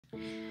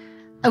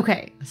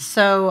Okay,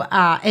 so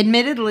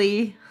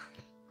admittedly,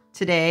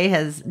 today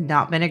has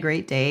not been a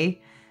great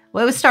day.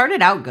 Well, it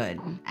started out good,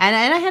 and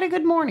I had a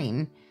good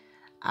morning.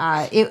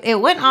 It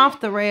went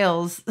off the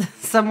rails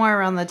somewhere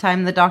around the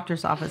time the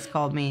doctor's office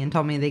called me and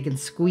told me they could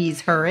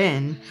squeeze her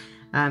in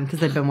because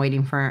they've been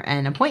waiting for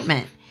an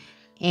appointment.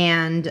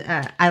 And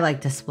I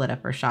like to split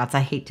up her shots.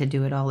 I hate to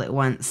do it all at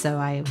once, so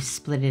I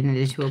split it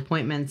into 2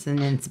 appointments, and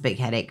then it's a big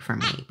headache for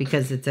me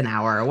because it's an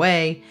hour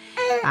away.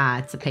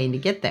 It's a pain to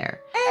get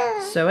there.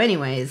 So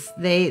anyways,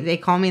 they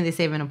call me, they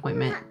save an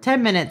appointment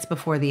 10 minutes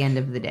before the end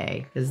of the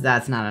day because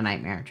that's not a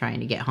nightmare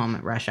trying to get home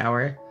at rush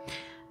hour.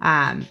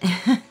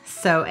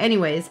 So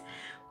anyways,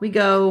 we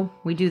go,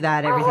 we do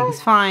that,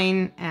 everything's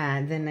fine.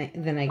 And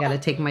then I got to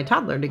take my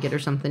toddler to get her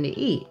something to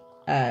eat.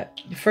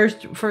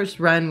 First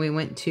run, we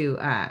went to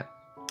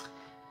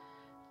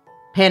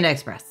Panda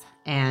Express,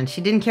 and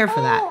she didn't care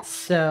for that.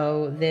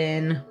 So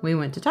then we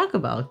went to Taco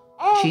Bell,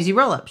 cheesy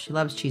roll-ups. She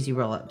loves cheesy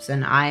roll-ups,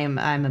 and I'm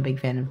a big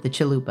fan of the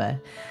chalupa.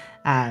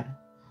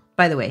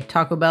 By the way,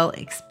 Taco Bell,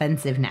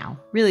 expensive now.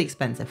 Really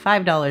expensive.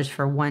 $5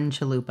 for 1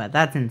 chalupa.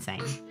 That's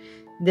insane.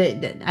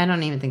 I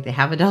don't even think they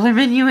have a dollar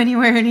menu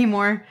anywhere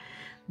anymore.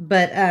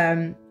 But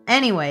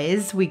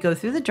anyways, we go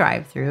through the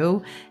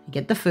drive-thru,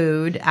 get the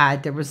food.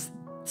 There was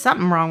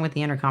something wrong with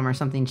the intercom or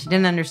something. She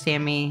didn't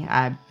understand me.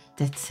 I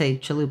did say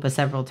chalupa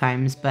several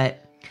times,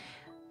 but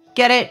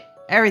get it.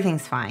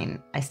 Everything's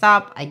fine. I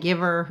stop. I give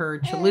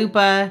her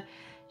chalupa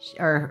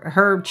or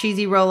her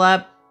cheesy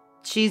roll-up.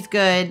 She's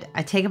good.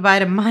 I take a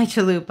bite of my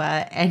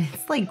chalupa, and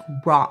it's like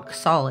rock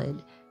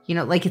solid. You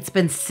know, like it's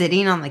been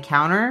sitting on the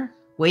counter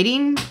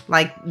waiting,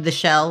 like the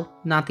shell,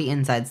 not the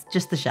insides,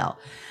 just the shell.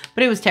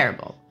 But it was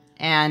terrible.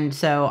 And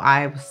so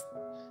I was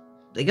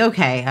like,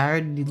 okay, I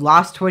already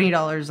lost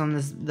 $20 on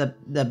this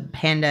the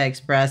Panda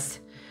Express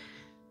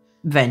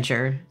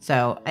venture.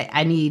 So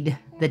I need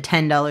the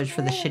 $10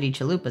 for the shitty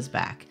chalupas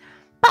back.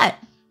 But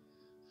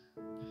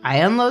I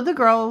unload the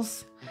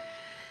girls,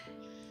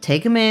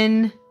 take them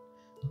in,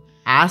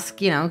 ask,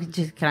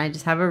 can I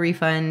just have a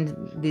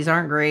refund? These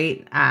aren't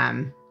great.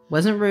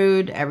 Wasn't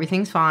rude.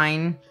 Everything's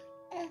fine.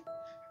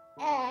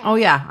 Oh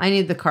yeah, I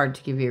need the card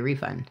to give you a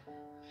refund.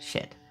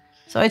 Shit.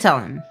 So I tell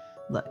him,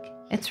 look,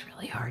 it's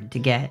really hard to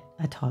get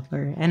a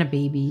toddler and a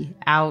baby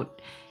out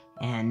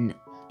and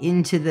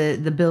into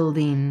the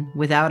building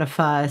without a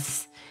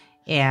fuss.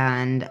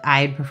 And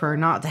I'd prefer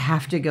not to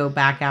have to go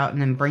back out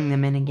and then bring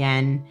them in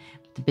again.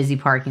 The busy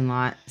parking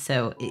lot.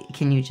 So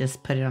can you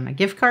just put it on a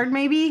gift card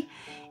maybe?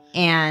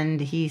 And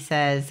he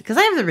says, because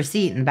I have the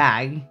receipt in the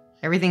bag,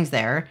 everything's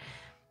there.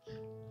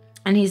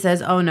 And he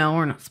says, oh no,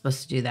 we're not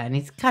supposed to do that. And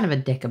he's kind of a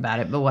dick about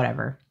it, but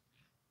whatever.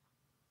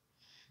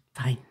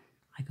 Fine.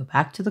 I go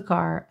back to the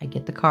car. I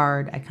get the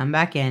card. I come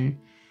back in.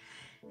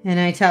 And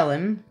I tell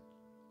him,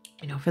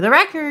 for the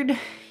record,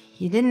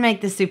 you didn't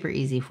make this super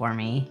easy for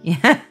me.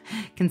 Yeah.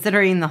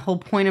 Considering the whole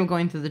point of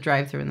going through the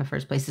drive-thru in the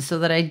first place is so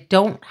that I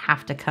don't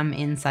have to come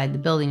inside the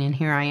building. And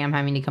here I am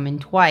having to come in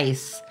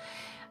twice.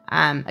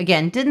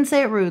 Again, didn't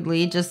say it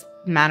rudely, just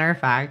matter of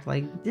fact,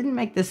 like didn't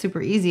make this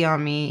super easy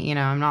on me.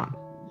 I'm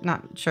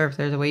not sure if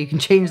there's a way you can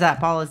change that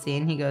policy.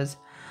 And he goes,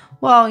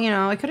 well,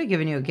 I could have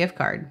given you a gift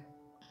card.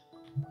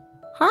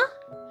 Huh?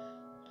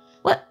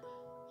 What?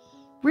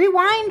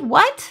 Rewind?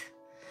 What?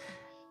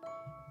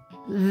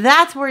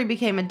 That's where he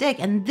became a dick.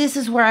 And this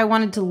is where I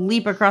wanted to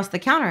leap across the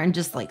counter and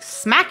just like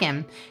smack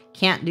him.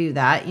 Can't do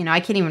that. I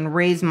can't even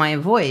raise my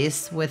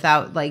voice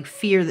without like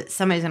fear that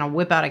somebody's going to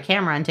whip out a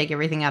camera and take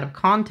everything out of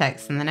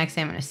context. And the next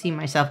day I'm going to see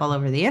myself all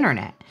over the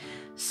internet.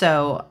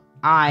 So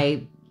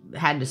I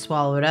had to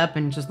swallow it up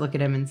and just look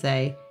at him and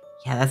say,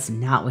 yeah, that's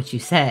not what you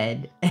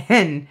said,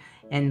 and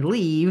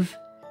leave.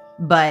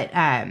 But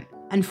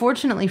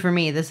unfortunately for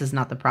me, this is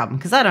not the problem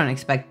because I don't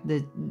expect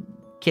the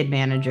kid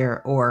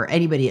manager or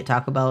anybody at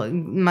Taco Bell,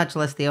 much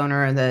less the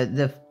owner or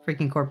the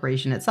freaking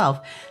corporation itself,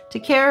 to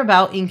care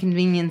about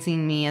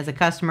inconveniencing me as a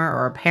customer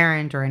or a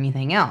parent or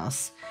anything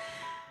else.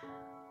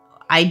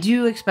 I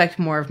do expect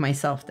more of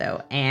myself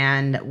though.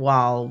 And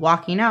while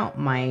walking out,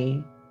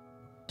 my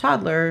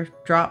toddler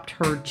dropped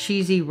her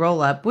cheesy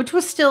roll-up, which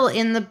was still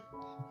in the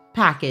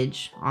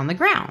package, on the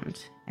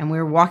ground. And we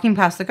were walking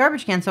past the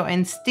garbage can, so I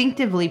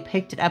instinctively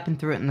picked it up and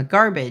threw it in the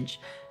garbage,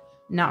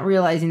 not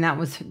realizing that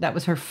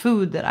was her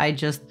food that I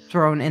just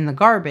thrown in the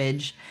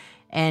garbage.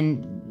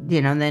 And,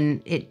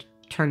 then it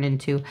turned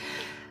into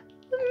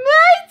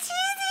my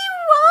cheesy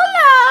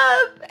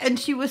roll-up. And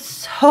she was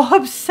so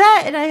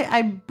upset, and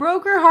I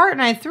broke her heart,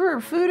 and I threw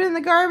her food in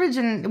the garbage,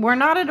 and we're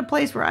not at a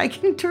place where I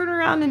can turn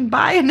around and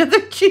buy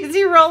another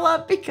cheesy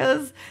roll-up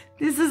because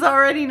this is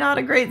already not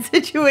a great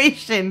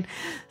situation.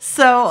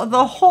 So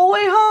the whole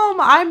way home,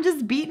 I'm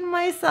just beating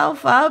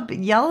myself up,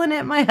 yelling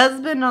at my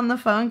husband on the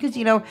phone because,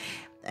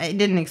 I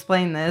didn't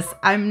explain this.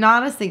 I'm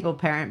not a single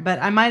parent,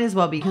 but I might as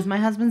well be because my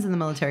husband's in the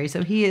military,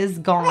 so he is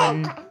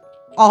gone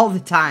all the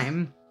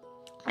time.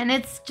 And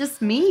it's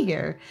just me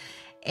here.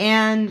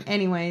 And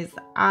anyways,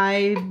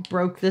 I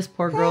broke this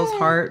poor girl's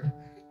heart,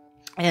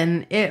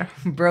 and it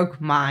broke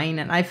mine,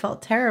 and I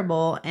felt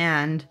terrible.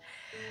 And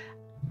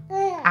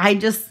I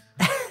just,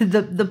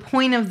 the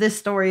point of this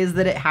story is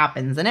that it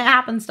happens, and it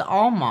happens to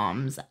all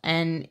moms,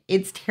 and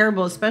it's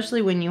terrible,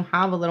 especially when you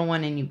have a little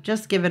one and you've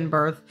just given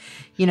birth.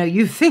 You know,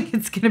 you think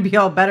it's going to be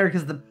all better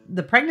because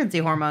the pregnancy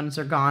hormones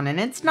are gone, and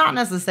it's not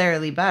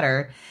necessarily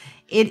better.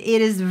 It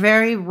is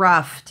very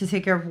rough to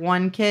take care of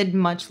one kid,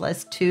 much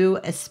less two,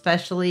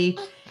 especially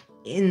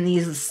in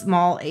these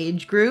small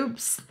age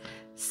groups.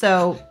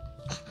 So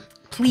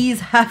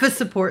please have a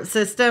support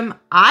system.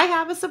 I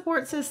have a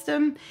support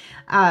system.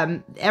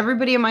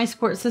 Everybody in my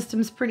support system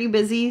is pretty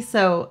busy.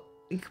 So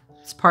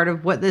it's part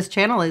of what this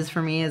channel is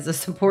for me, is a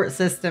support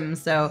system.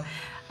 So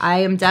I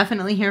am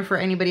definitely here for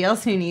anybody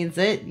else who needs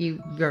it.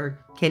 You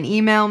can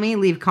email me,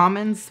 leave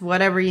comments,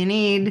 whatever you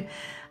need.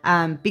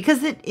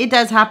 Because it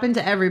does happen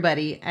to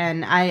everybody.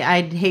 And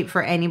I'd hate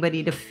for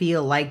anybody to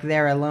feel like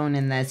they're alone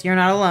in this. You're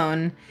not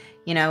alone.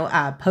 You know,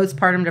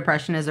 postpartum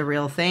depression is a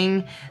real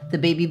thing. The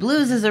baby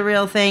blues is a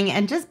real thing.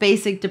 And just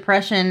basic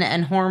depression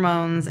and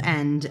hormones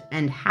and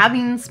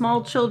having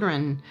small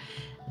children,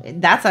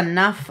 that's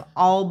enough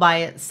all by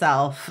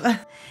itself.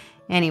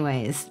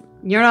 Anyways,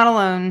 you're not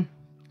alone.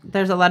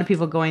 There's a lot of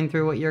people going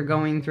through what you're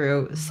going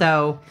through.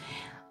 So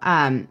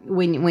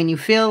when you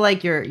feel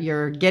like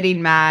you're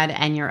getting mad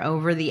and you're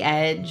over the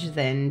edge,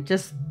 then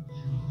just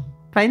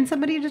find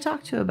somebody to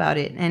talk to about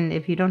it. And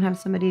if you don't have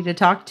somebody to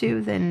talk to,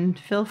 then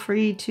feel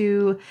free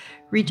to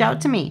reach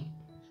out to me.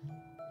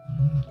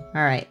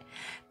 All right.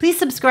 Please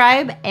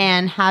subscribe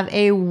and have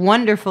a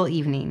wonderful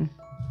evening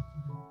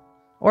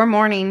or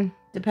morning,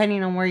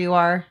 depending on where you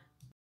are.